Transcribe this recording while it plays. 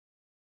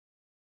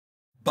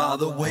By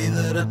the way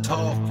that I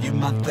talk, you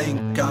might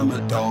think I'm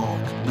a dog.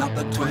 Not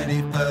the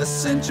 21st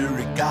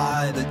century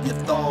guy that you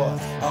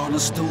thought. On a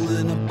stool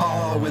in a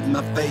bar with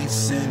my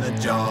face in a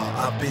jar.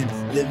 I've been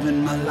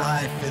living my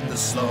life in the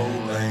slow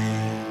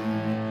lane,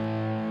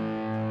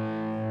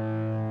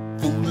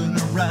 fooling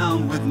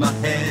around with my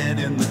head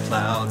in the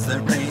clouds. There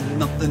ain't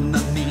nothing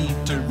I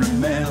need to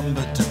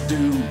remember to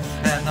do,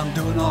 and I'm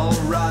doing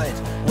alright,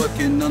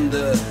 working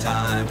under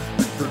time,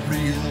 with the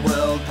real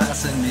world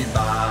passing me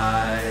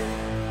by.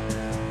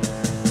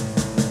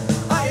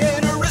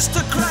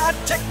 Aristocrat,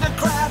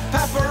 technocrat,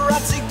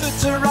 paparazzi,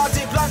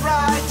 glitterati, plug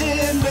right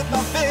in with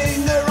my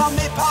finger on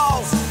me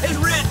pulse. Ain't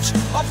rich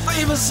or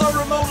famous or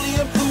remotely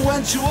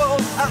influential,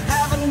 I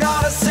haven't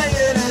gotta say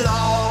it at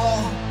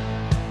all.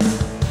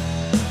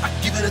 I've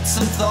given it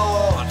some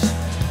thought,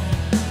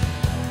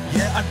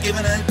 yeah, I've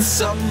given it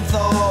some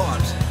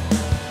thought.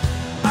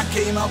 I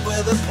came up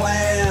with a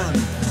plan,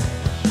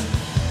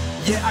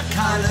 yeah, I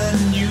kinda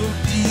new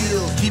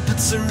deal. Keep it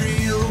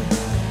surreal,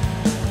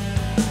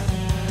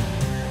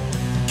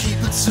 keep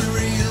it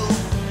surreal,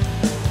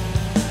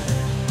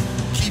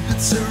 keep it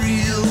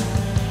surreal.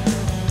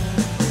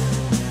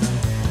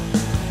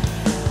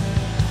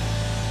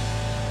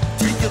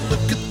 Take a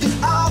look at the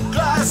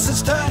hourglass,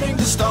 it's turning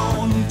to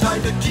stone.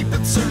 Time to keep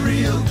it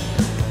surreal.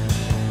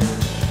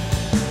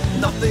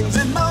 Nothing's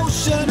in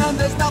motion and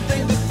there's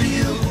nothing to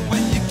feel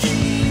when you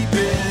keep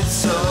it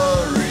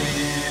surreal.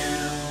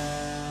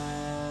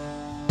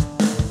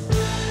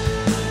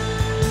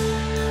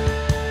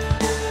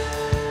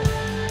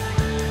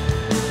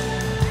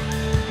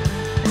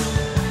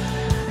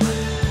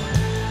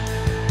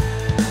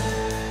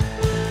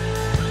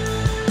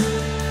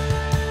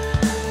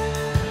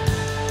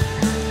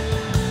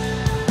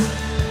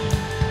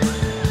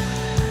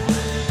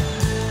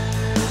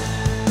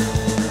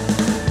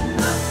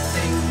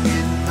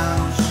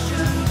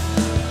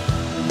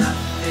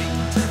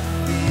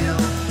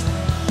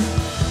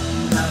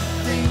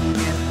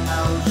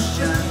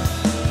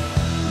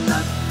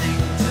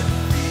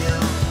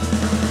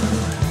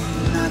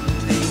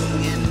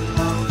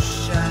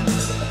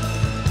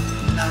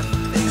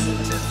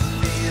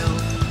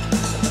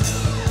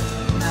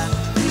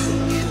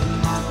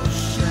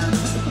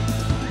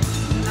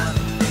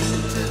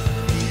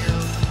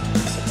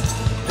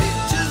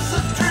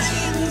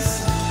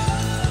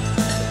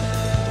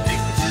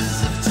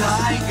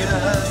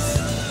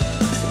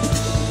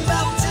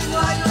 Melting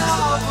like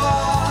lava,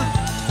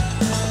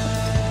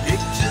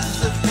 pictures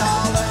of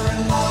color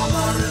and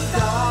mama is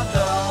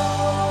dada.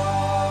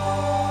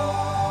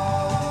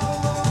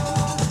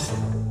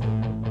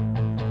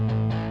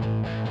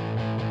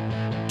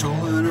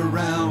 Tooling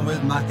around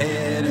with my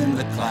head in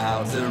the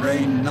clouds. There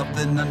ain't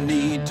nothing I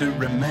need to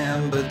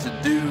remember to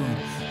do.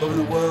 But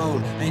the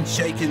world ain't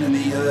shaking and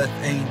the earth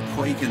ain't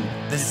quaking.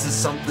 This is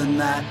something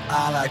that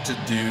I like to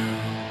do.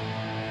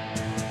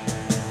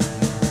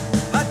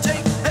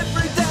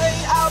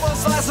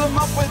 Slice them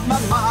up with my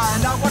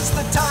mind. I watch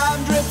the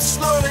time drip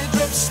slowly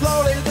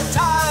the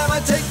time. I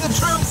take the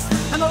truth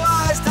and the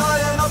lies,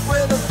 tying up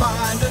with a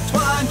bind,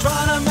 twine,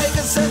 trying to make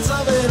a sense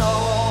of it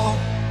all.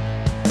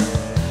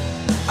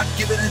 I've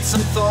given it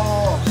some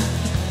thought,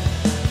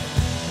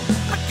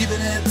 I've given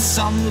it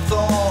some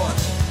thought.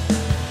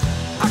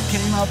 I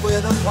came up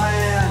with a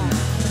plan,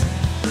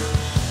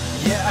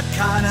 yeah, a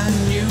kinda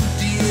new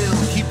deal.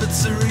 Keep it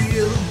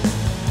surreal,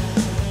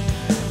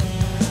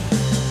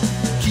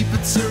 keep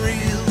it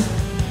surreal,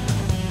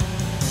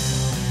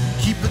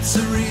 keep it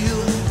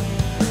surreal.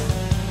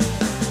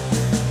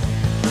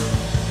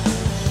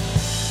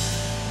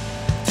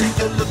 Take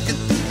a look at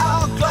the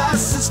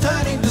hourglass, it's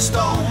turning to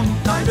stone.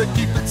 Time to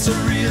keep it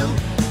surreal.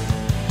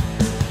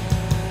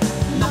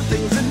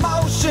 Nothing's in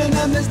motion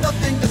and there's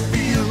nothing to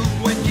feel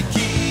when you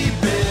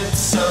keep it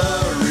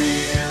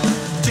surreal.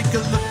 Take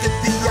a look at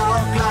the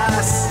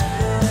hourglass,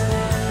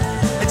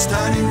 it's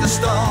turning to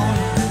stone.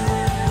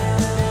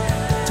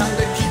 Time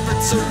to keep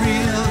it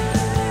surreal.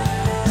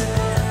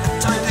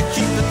 Time to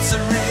keep it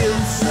surreal,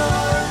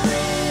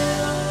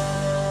 surreal.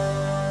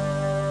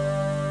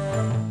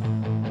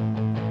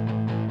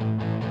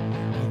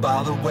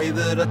 By the way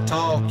that I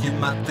talk, you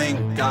might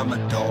think I'm a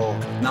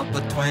dog. Not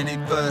the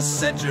 21st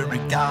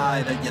century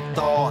guy that you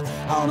thought.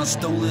 On a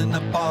stool in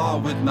a bar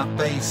with my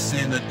face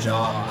in a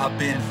jar. I've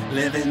been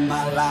living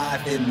my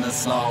life in the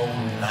slow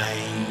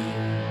lane.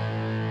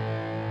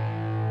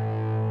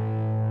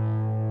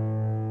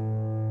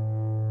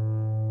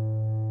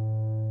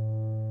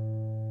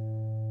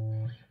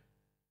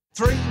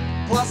 3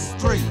 +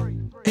 3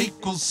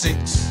 =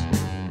 6.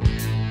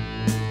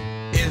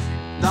 If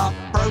not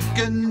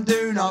broken,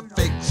 do not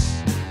fix.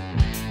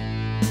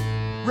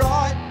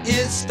 Right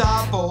is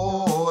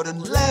starboard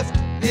and left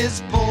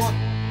is port.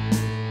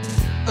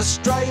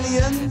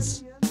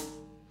 Australians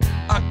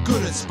are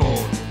good at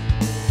sport.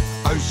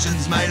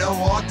 Oceans made of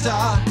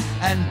water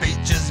and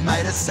beaches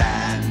made of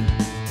sand.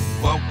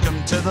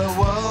 Welcome to the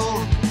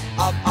world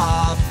of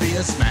our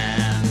fierce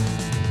man.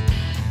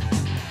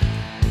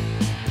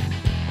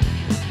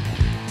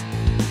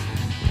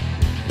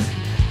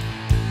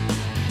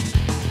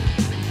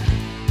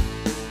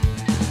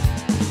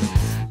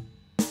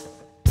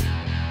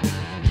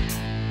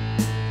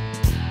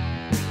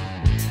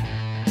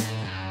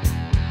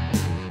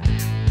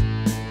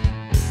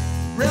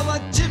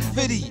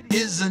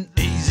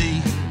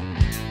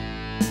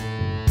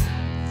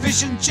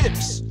 Fish and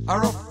chips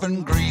are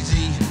often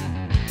greasy.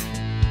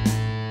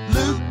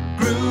 Luke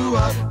grew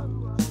up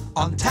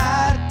on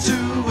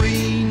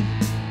Tatooine.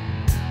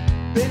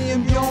 Benny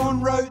and Bjorn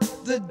wrote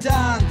The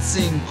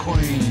Dancing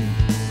Queen.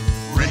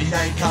 Rennie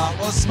Descartes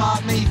was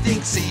smart,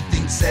 methinks he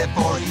thinks,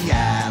 therefore he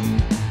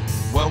am.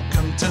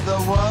 Welcome to the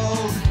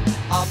world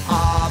of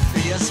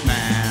Obvious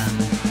Man.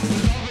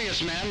 With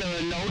Obvious Man, there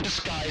are no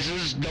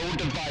disguises, no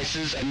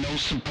devices, and no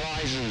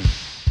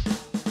surprises.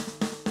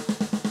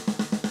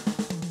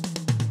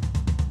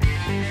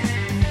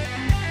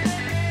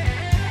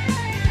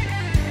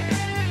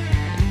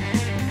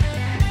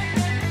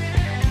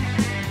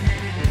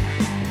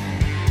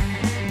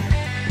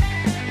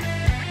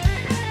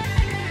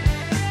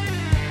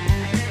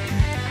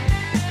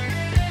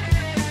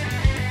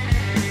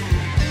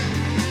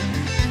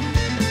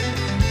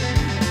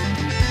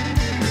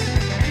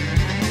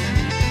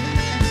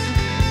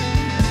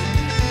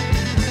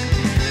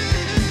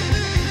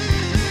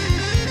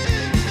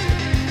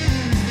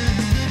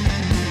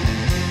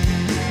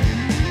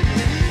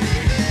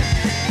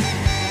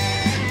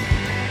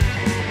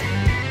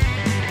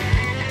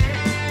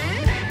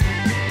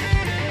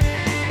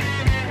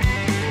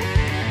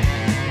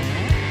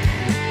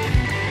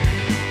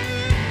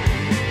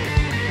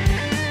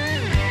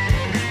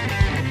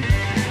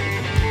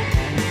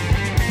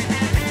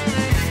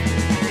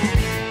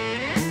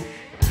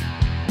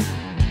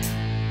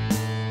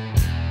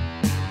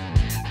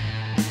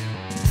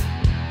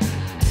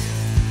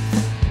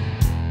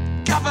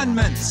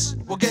 Governments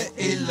will get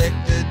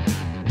elected.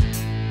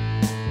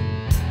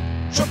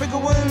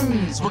 Tropical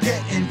wounds will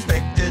get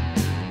infected.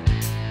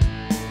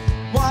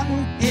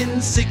 1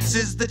 in 6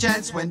 is the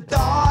chance when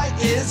die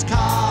is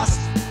cast.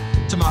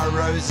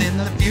 Tomorrow's in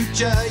the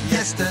future,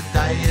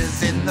 yesterday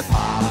is in the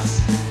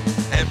past.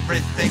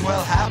 Everything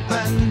will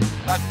happen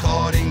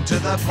according to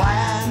the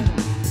plan,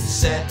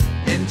 set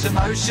into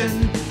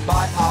motion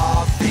by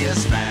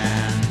Obvious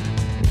Man.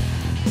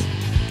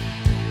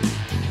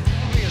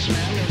 Obvious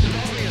Man, there's an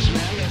obvious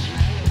man, there's an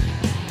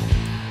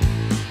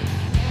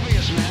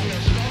obvious man,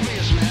 there's an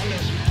obvious man,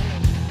 there's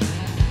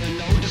there are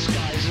no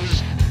disguises,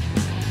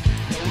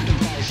 no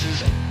devices,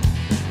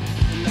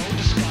 no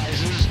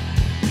disguises,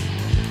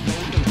 no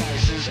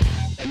devices,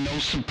 and no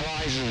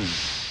surprises.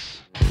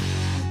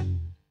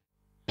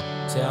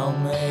 Tell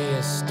me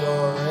a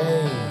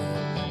story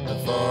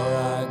before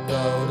I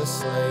go to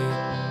sleep.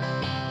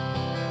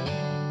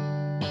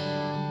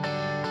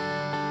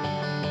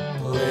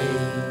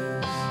 Please.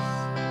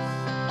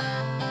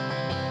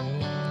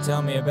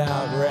 Tell me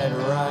about Red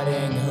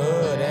Riding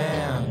Hood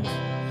and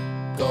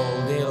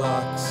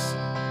Goldilocks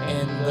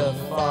in the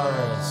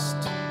forest,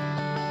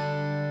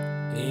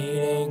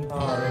 eating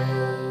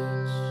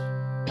porridge.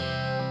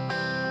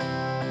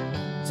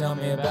 Tell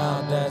me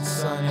about that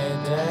sunny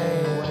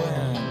day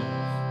when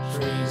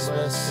trees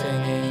were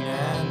singing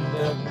and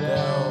the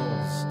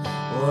bells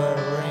were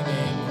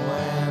ringing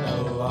when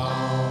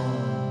along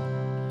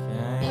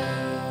came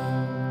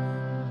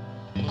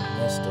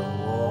Mr.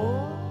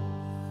 Wolf.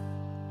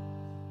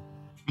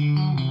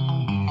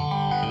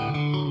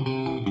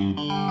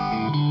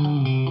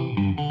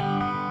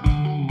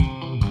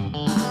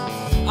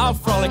 I'll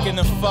frolic in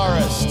the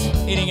forest,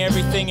 eating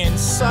everything in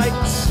sight.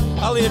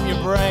 I'll eat up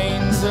your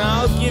brains and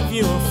I'll give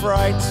you a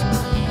fright.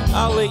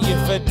 I'll eat you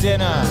for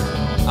dinner,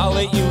 I'll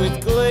eat you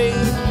with glee.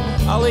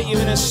 I'll eat you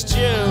in a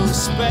stew,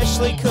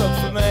 specially cooked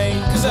for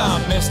me. 'Cause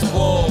I'm Mr.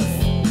 Wolf.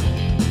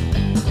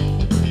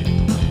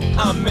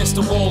 I'm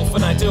Mr. Wolf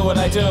and I do what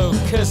I do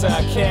 'cause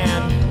I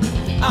can.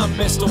 I'm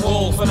Mr.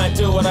 Wolf and I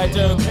do what I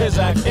do 'cause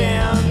I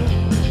can.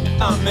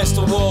 I'm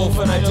Mr. Wolf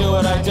and I do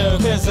what I do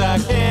 'cause I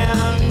can.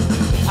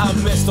 I'm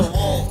Mr.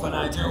 Wolf and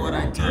I do what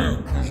I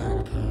do 'cause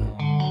I can.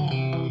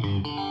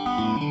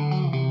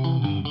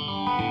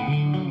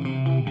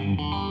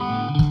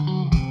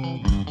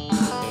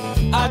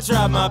 I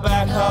drive my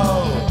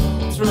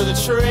backhoe through the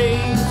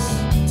trees,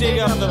 dig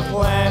up the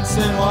plants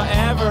and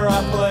whatever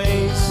I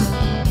please.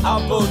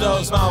 I'll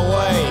bulldoze my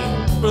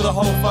way through the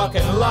whole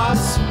fucking lot,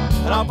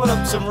 and I'll put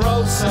up some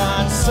road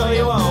signs so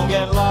you won't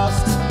get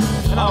lost.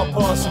 And I'll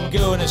pour some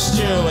goo in a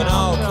stew and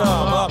I'll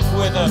come up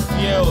with a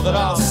few that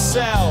I'll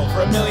sell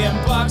for $1 million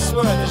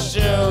worth of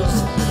shoes.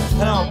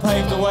 And I'll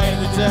pave the way to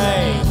the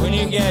day when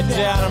you get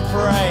down and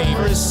pray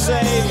for a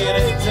savior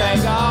to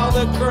take all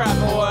the crap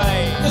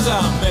away. 'Cause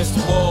I'm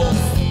Mr. Wolf.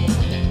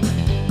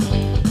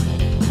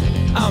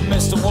 I'm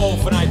Mr.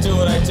 Wolf and I do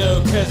what I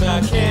do 'cause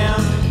I can.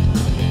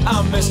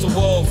 I'm Mr.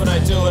 Wolf and I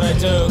do what I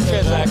do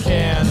 'cause I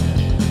can.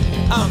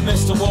 I'm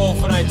Mr.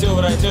 Wolf and I do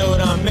what I do,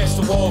 and I'm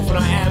Mr. Wolf and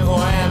I am who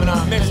I am, and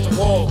I'm Mr.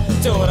 Wolf,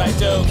 do what I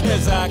do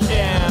 'cause I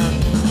can.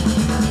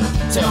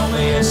 Tell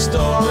me a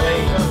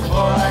story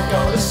before I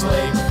go to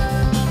sleep.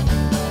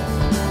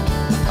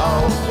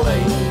 Oh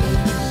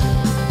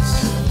please.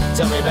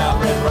 Tell me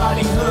about Red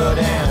Riding Hood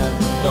and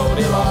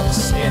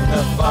Goldilocks in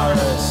the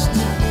forest,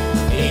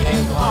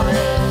 eating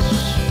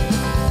porridge.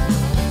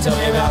 Tell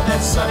me about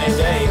that sunny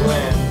day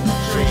when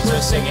trees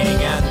were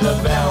singing and the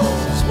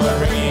bells were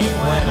ringing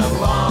when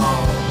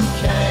along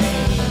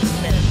came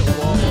Mr.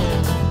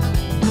 Wolf.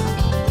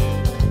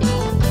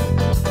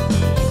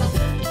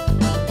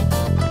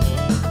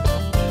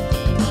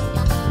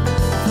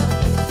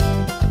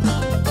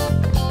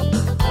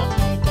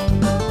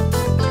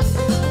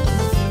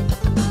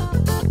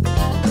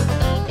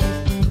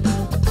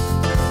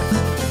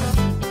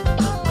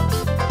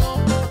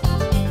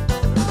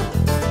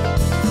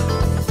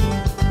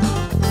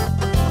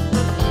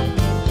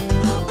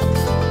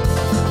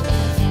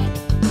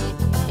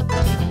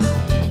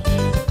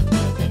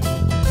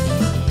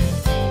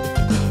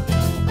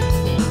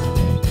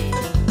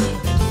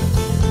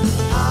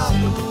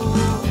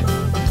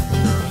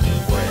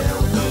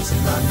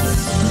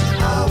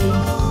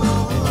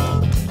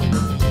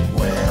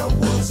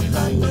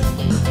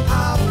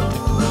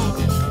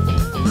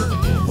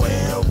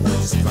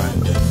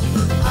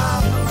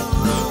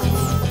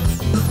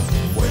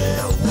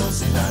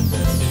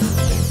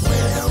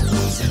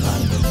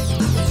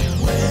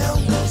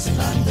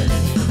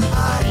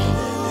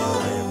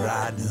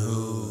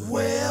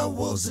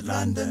 opposite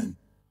London.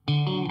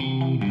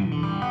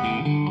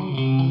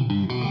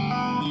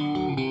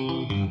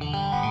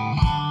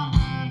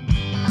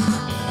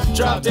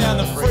 Drop down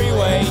the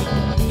freeway,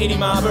 eating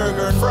my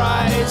burger and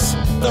fries,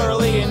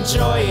 thoroughly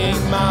enjoying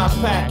my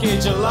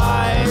package of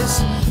lies.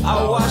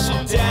 I wash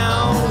it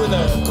down with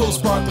a cool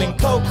sparkling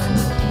Coke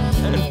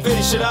and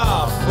finish it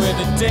off with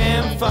a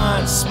damn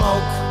fine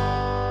smoke.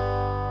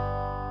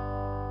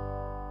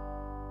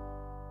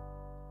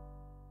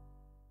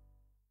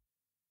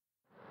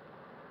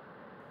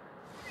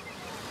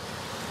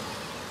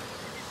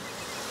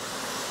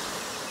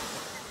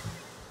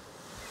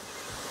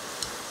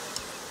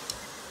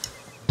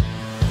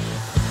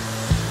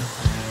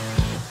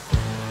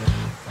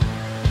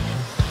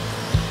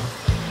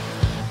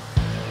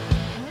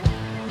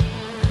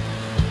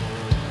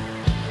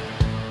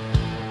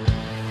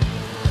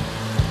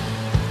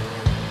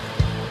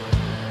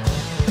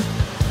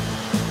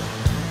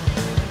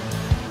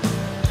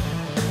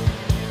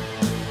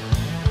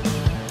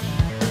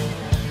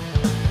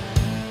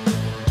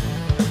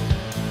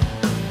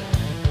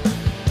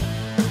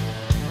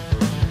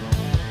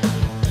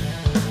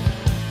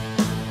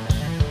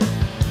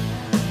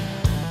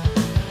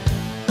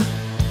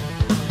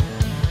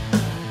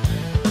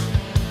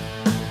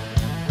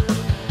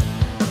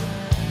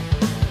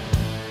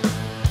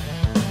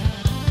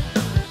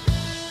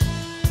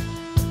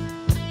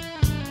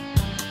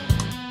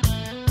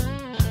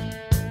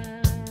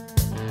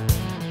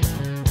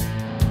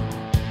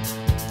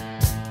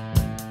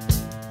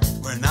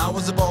 When I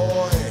was a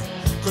boy,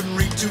 couldn't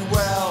read too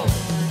well,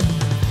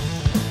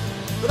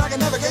 but I could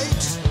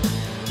navigate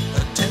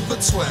a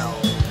 10-foot swell.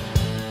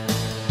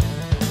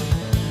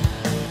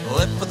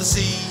 Left for the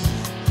sea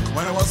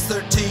when I was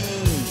 13.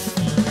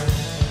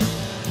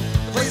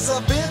 The places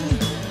I've been,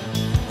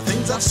 the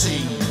things I've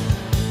seen.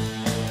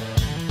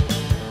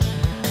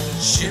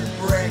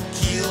 Shipwreck,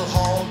 keel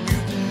haul,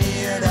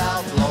 mutineered,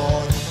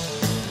 outlawed.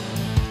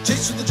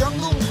 Chased through the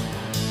jungle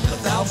with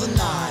 1,000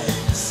 knives.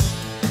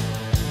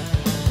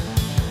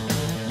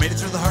 Made it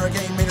through the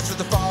hurricane, made it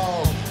through the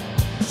fall.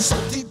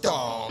 Salty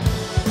dog.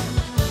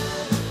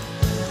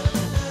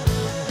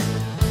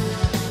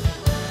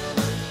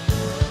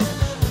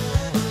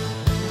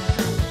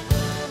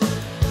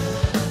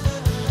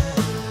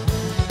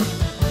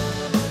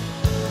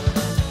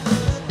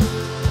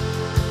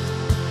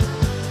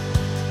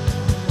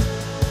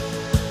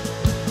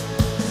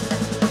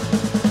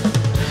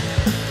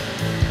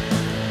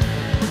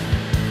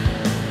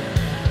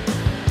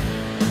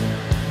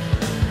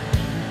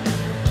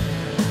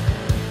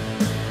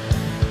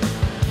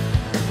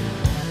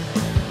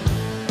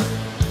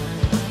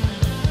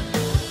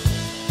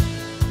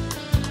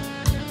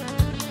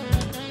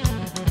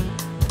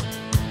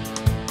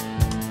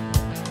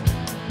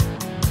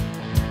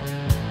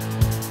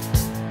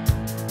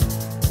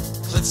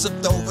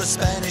 Slipped over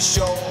Spanish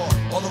shore,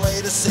 all the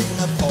way to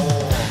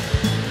Singapore.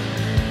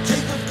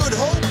 Cape of Good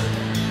Hope,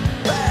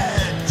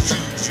 bad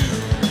juju.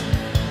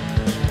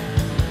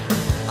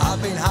 I've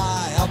been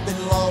high, I've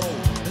been low,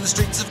 in the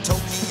streets of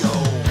Tokyo,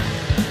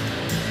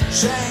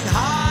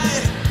 Shanghai,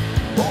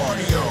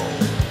 Borneo.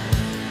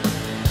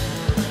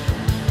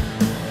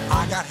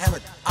 I got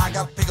hammered, I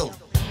got pickled,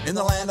 in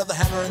the land of the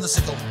hammer and the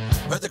sickle.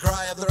 Heard the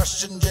cry of the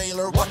Russian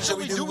jailer, what shall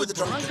we do with the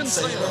drunken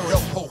sailor? Yo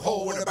ho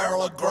ho in a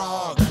barrel of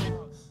grog.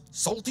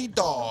 Salty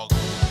dog.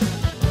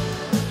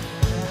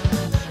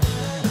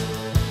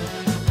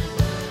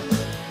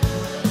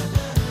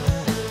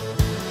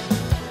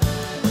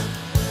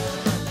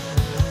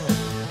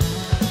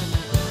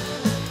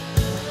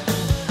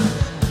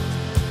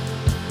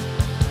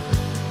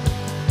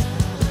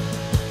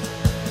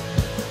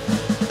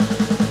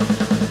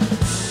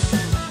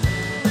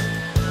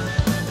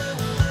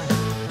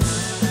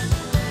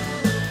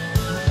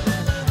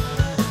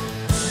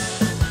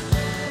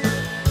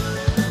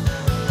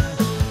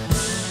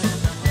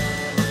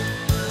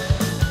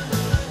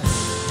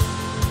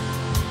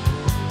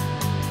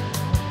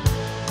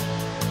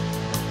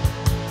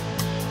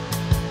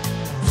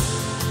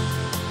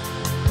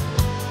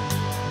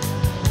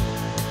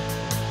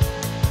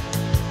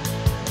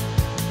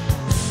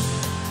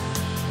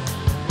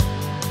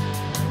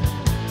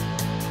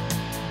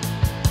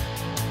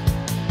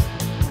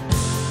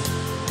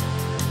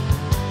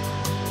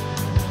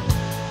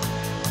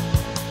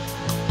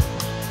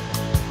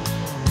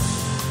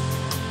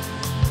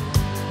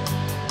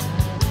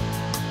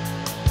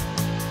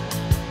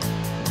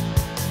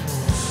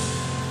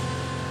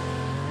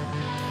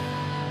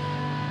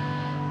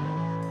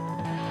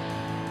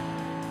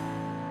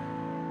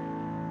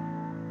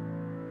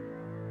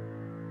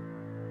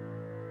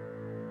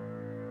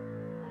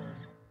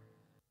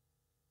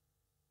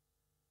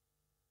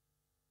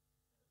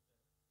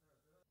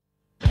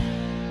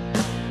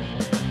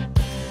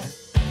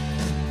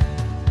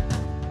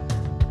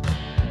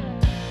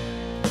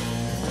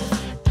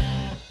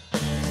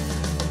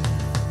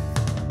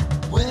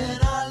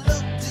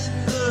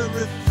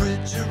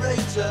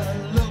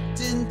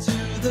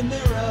 the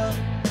mirror.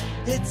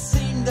 It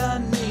seemed I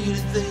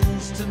needed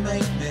things to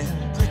make me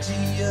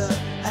prettier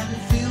and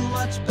feel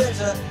much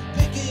better.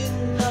 Picking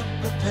picking up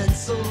a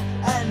pencil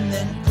and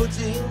then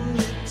putting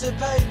it to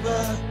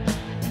paper,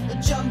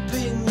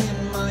 jumping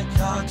in my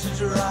car to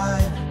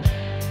drive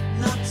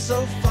not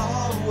so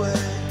far away.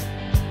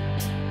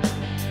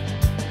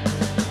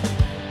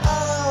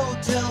 Oh,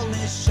 tell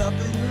me,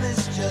 shopping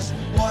list, just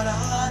what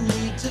I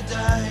need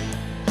today.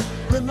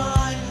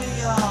 Remind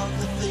me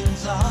of the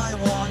things I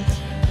want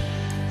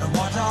and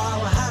what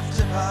I'll have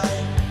to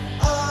pay.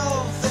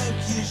 Oh, thank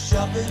you,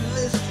 shopping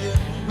list, you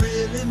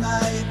really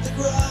made the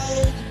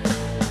grade.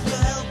 You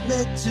helped me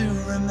to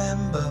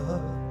remember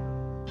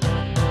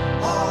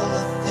all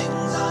the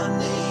things I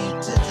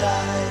need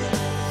today.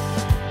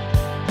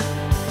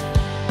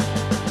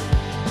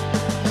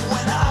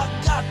 When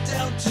I got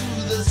down to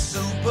the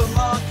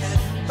supermarket,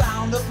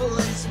 found a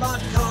place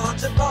marked car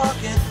to park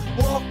it,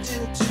 walked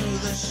into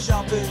the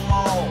shopping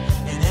mall.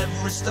 In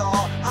every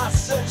store I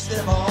searched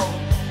them all.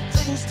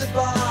 Things to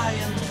buy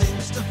and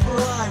things to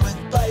fry with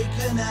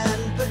bacon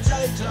and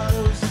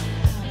potatoes.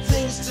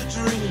 Things to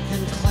drink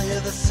and clear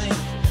the sink,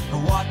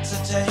 and what to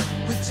take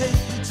with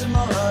tea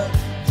tomorrow.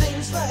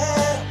 Things for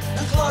hair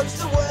and clothes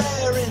to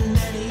wear in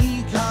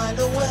any kind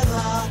of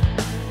weather.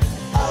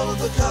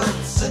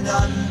 Overcoats and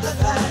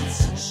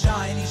underpants and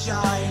shiny,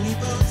 shiny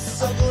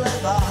boots of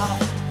leather.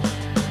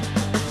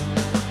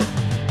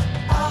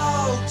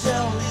 Oh,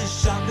 tell me,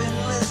 shopping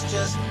list,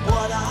 just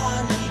what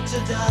I need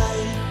today.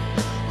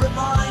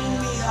 Remind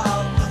me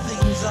of the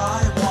things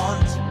I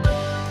want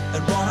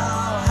and what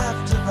I'll have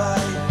to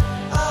pay.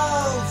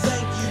 Oh,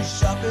 thank you,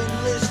 shopping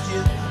list,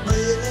 you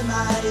really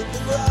made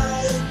the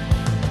grade.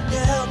 You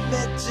helped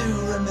me to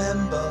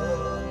remember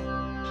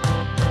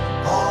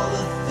all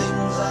the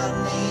things I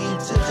need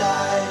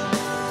today.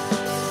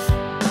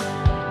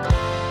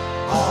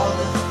 All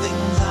the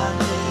things I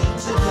need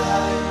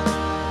today.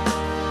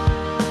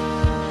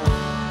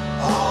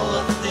 All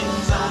the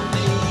things I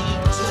need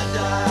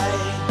today.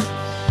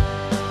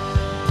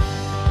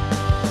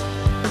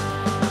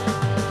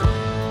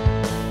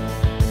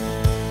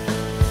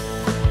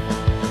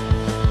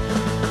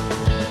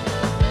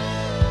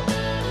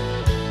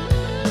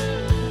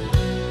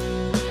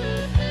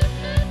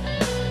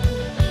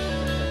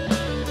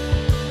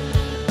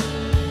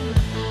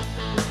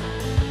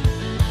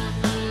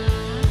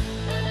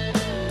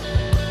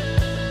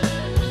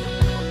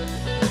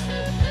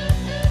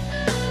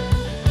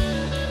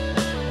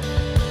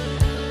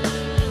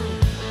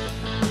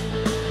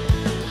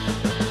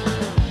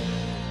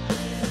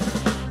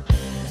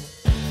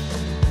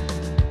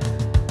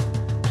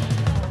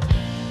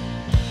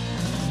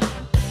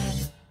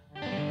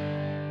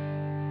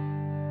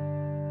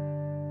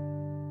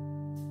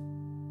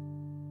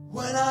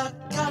 When I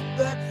got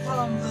back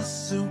from the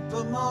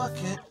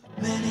supermarket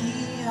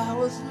many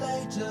hours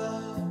later,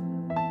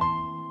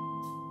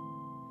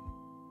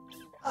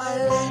 I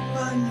laid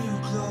my new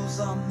clothes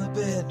on the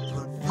bed,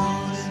 put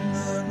food in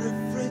the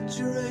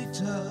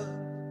refrigerator,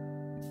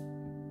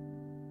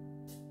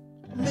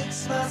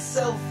 mixed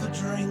myself a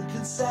drink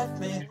and sat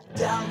me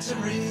down to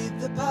read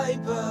the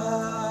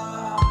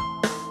paper.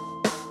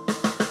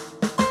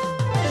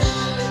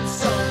 Feeling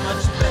so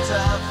much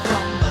better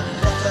from the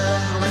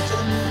letters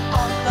written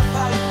on the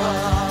paper.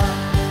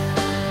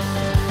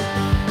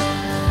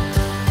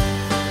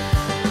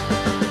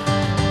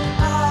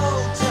 Oh,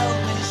 tell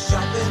me,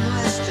 shopping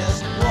list,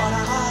 just what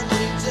I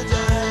need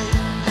today.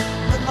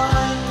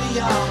 Remind me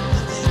of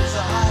the things I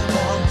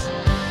want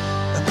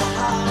and what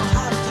I'll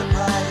have to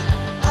pay.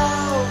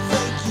 Oh,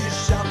 thank you,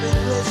 shopping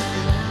list,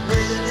 you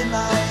really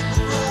made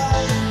the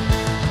grade.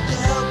 You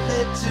helped me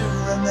to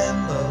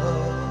remember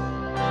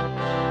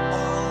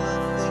all the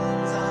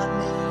things I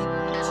need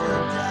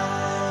today.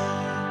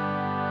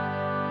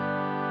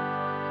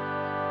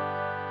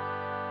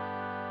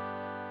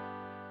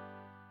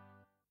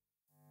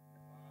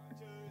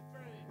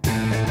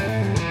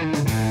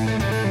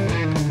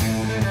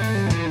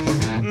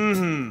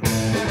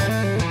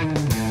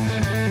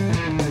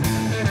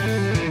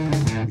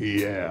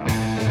 Yeah.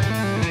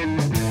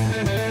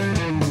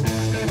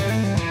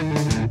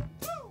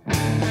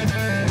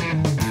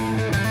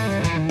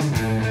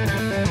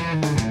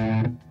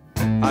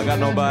 I got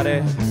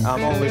nobody,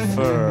 I'm only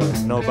fur.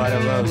 Nobody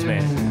loves me,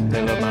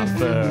 they love my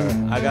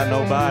fur. I got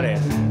nobody,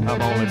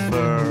 I'm only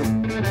fur.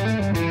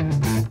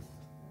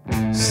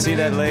 See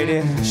that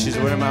lady? She's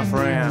with my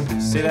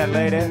friend. See that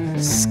lady?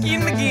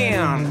 Skin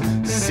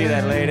again. See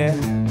that lady?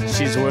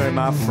 She's with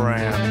my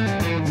friend.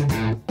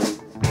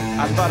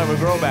 I thought it would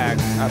grow back.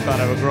 I thought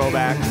it would grow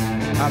back.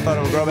 I thought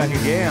it would grow back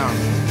again.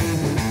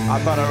 I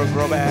thought it would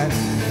grow back.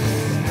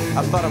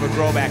 I thought it would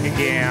grow back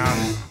again.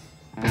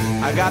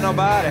 I got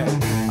nobody,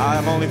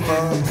 I'm only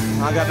fur.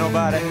 I got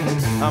nobody,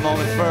 I'm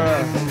only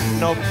fur.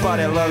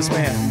 Nobody loves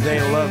me,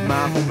 they love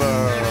my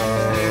fur.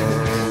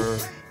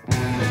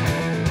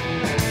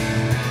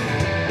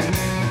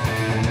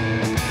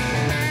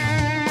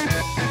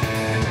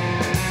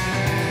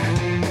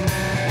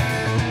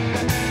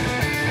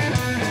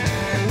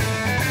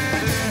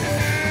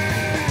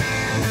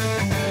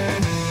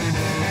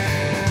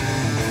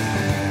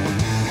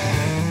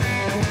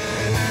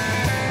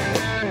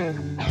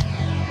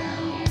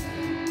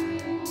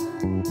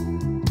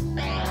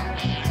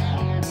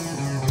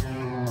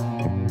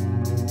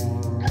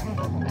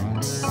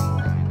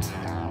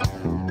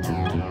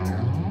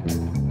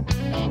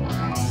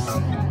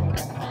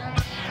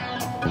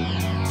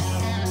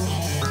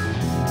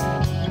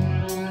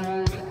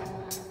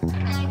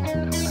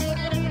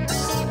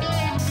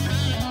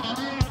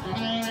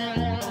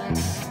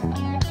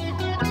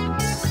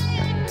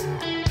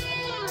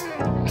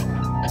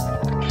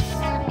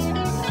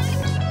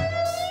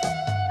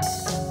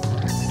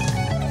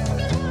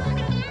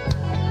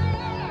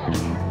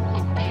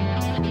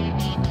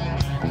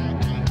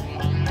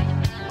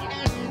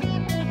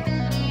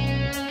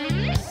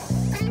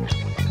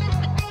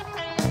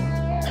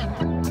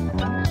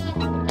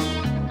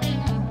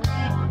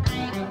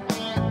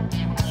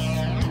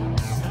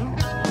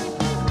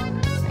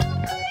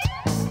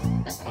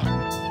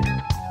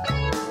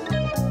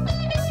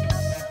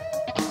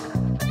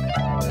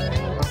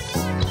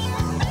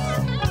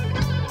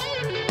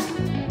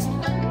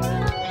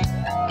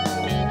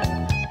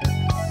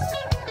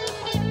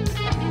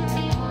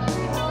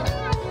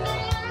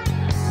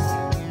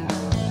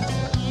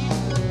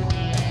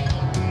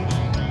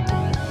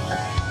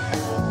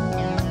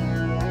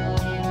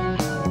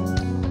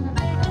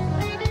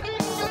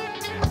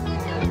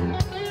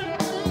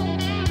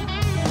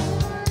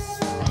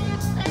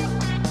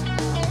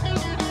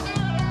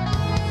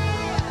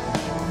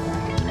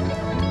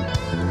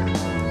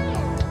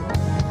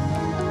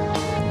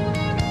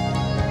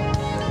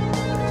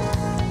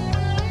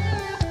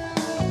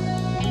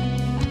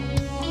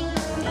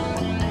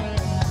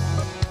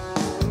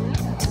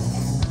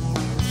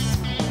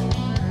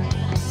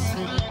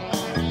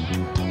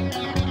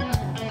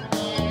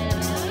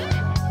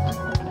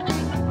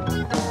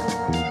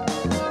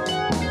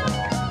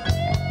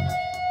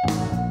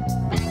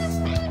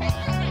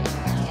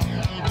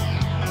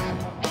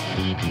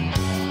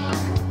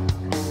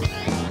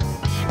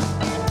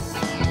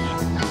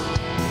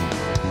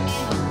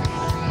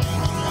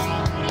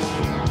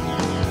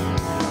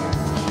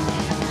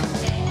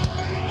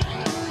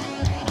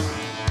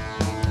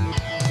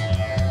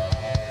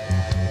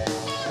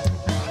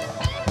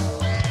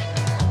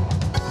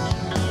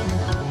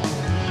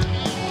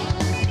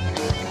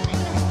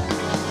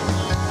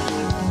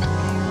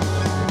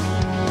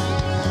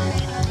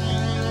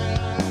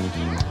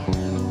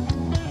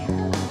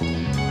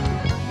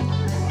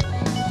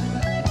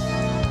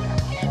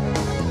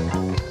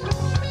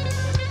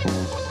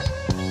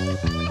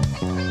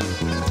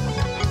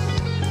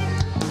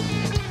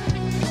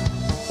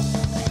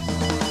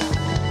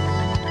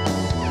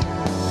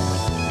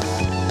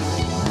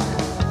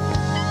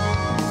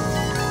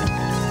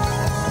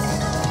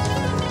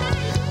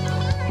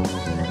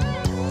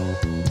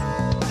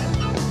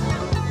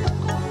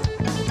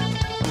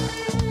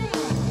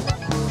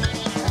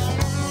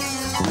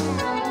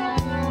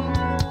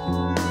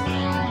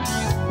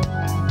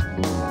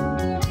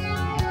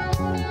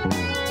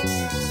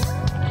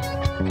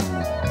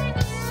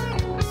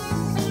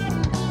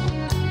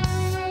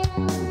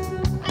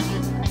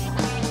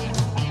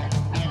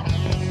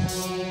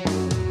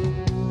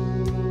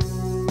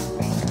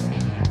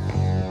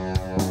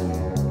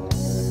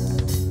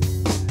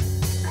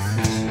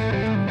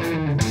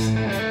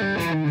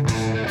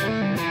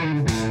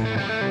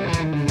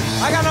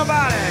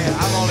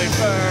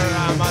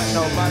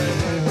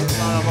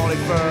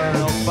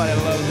 Nobody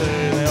loves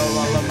it, they all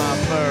love my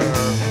fur.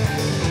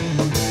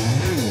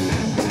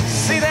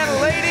 See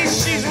that lady,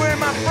 she's wearing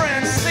my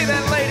friend. See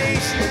that lady,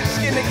 she's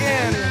skin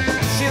again.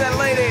 See that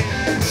lady,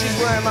 she's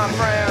wearing my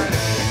friend.